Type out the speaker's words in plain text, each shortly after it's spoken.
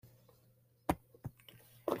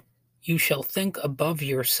You shall think above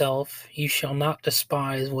yourself, you shall not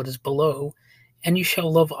despise what is below, and you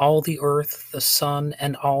shall love all the earth, the sun,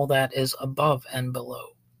 and all that is above and below.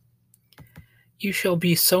 You shall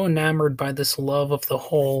be so enamored by this love of the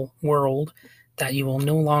whole world that you will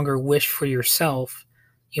no longer wish for yourself,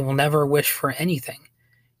 you will never wish for anything,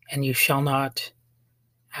 and you shall not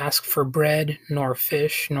ask for bread, nor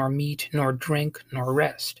fish, nor meat, nor drink, nor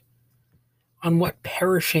rest. On what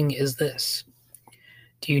perishing is this?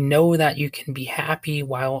 Do you know that you can be happy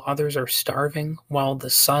while others are starving, while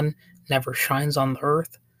the sun never shines on the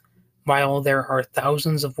earth, while there are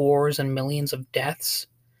thousands of wars and millions of deaths?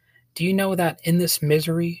 Do you know that in this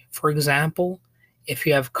misery, for example, if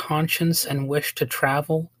you have conscience and wish to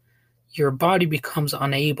travel, your body becomes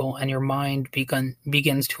unable and your mind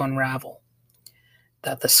begins to unravel?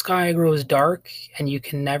 That the sky grows dark and you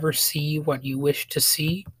can never see what you wish to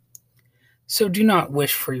see? So do not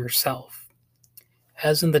wish for yourself.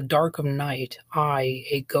 As in the dark of night, I,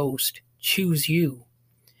 a ghost, choose you.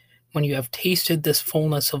 When you have tasted this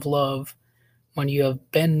fullness of love, when you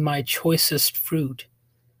have been my choicest fruit,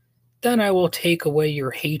 then I will take away your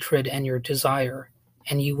hatred and your desire,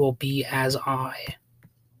 and you will be as I.